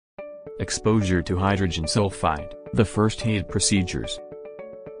Exposure to hydrogen sulfide, the first aid procedures.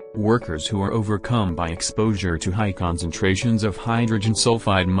 Workers who are overcome by exposure to high concentrations of hydrogen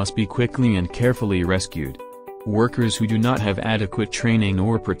sulfide must be quickly and carefully rescued. Workers who do not have adequate training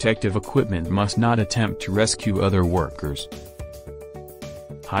or protective equipment must not attempt to rescue other workers.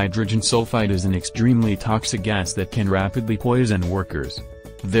 Hydrogen sulfide is an extremely toxic gas that can rapidly poison workers.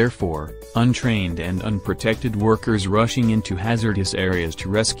 Therefore, untrained and unprotected workers rushing into hazardous areas to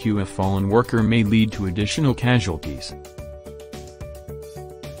rescue a fallen worker may lead to additional casualties.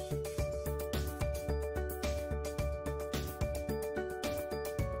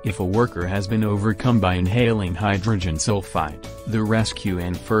 If a worker has been overcome by inhaling hydrogen sulfide, the rescue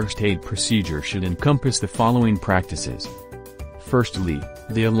and first aid procedure should encompass the following practices. Firstly,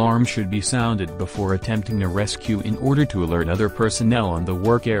 the alarm should be sounded before attempting a rescue in order to alert other personnel on the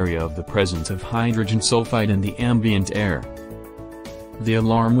work area of the presence of hydrogen sulfide in the ambient air. The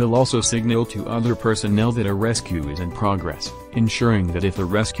alarm will also signal to other personnel that a rescue is in progress, ensuring that if the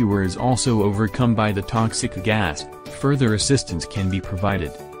rescuer is also overcome by the toxic gas, further assistance can be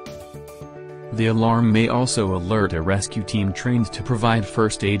provided. The alarm may also alert a rescue team trained to provide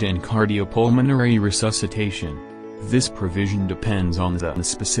first aid and cardiopulmonary resuscitation. This provision depends on the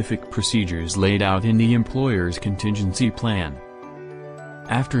specific procedures laid out in the employer's contingency plan.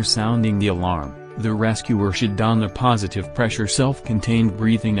 After sounding the alarm, the rescuer should don a positive pressure self-contained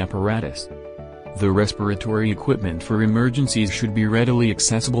breathing apparatus. The respiratory equipment for emergencies should be readily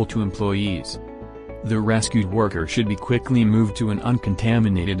accessible to employees. The rescued worker should be quickly moved to an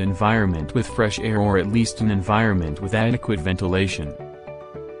uncontaminated environment with fresh air or at least an environment with adequate ventilation.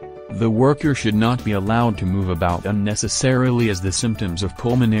 The worker should not be allowed to move about unnecessarily as the symptoms of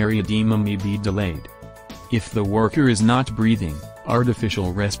pulmonary edema may be delayed. If the worker is not breathing,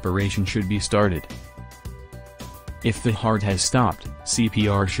 artificial respiration should be started. If the heart has stopped,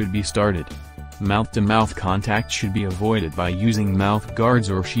 CPR should be started. Mouth-to-mouth contact should be avoided by using mouth guards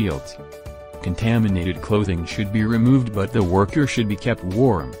or shields. Contaminated clothing should be removed but the worker should be kept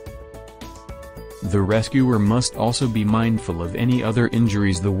warm. The rescuer must also be mindful of any other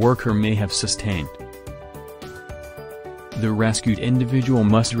injuries the worker may have sustained. The rescued individual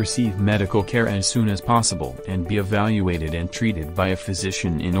must receive medical care as soon as possible and be evaluated and treated by a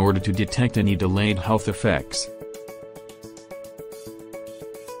physician in order to detect any delayed health effects.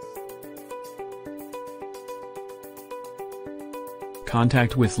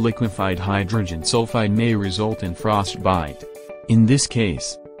 Contact with liquefied hydrogen sulfide may result in frostbite. In this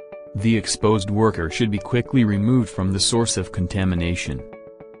case, the exposed worker should be quickly removed from the source of contamination.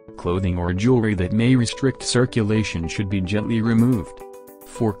 Clothing or jewelry that may restrict circulation should be gently removed.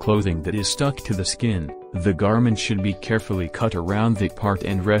 For clothing that is stuck to the skin, the garment should be carefully cut around the part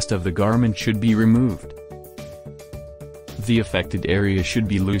and rest of the garment should be removed. The affected area should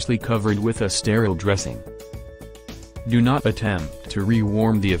be loosely covered with a sterile dressing. Do not attempt to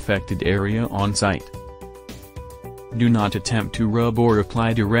rewarm the affected area on site. Do not attempt to rub or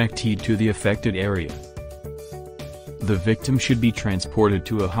apply direct heat to the affected area. The victim should be transported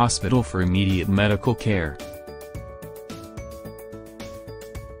to a hospital for immediate medical care.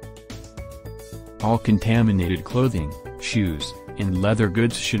 All contaminated clothing, shoes, and leather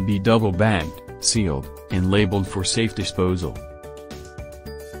goods should be double-bagged, sealed, and labeled for safe disposal.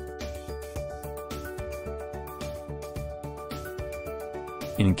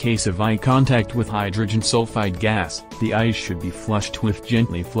 In case of eye contact with hydrogen sulfide gas, the eyes should be flushed with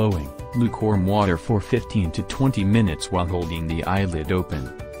gently flowing, lukewarm water for 15 to 20 minutes while holding the eyelid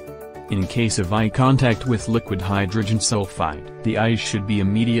open. In case of eye contact with liquid hydrogen sulfide, the eyes should be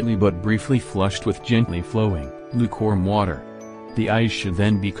immediately but briefly flushed with gently flowing, lukewarm water. The eyes should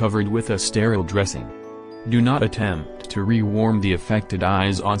then be covered with a sterile dressing. Do not attempt to rewarm the affected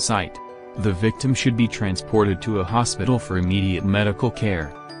eyes on site. The victim should be transported to a hospital for immediate medical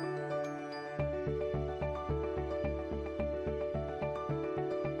care.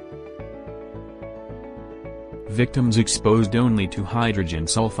 Victims exposed only to hydrogen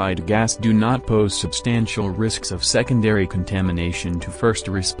sulfide gas do not pose substantial risks of secondary contamination to first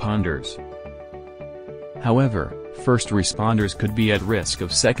responders. However, first responders could be at risk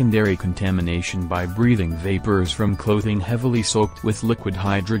of secondary contamination by breathing vapors from clothing heavily soaked with liquid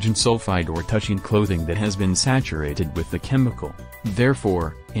hydrogen sulfide or touching clothing that has been saturated with the chemical.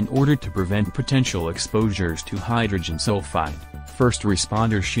 Therefore, in order to prevent potential exposures to hydrogen sulfide, first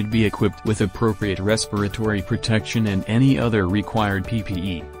responders should be equipped with appropriate respiratory protection and any other required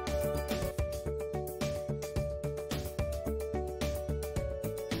PPE.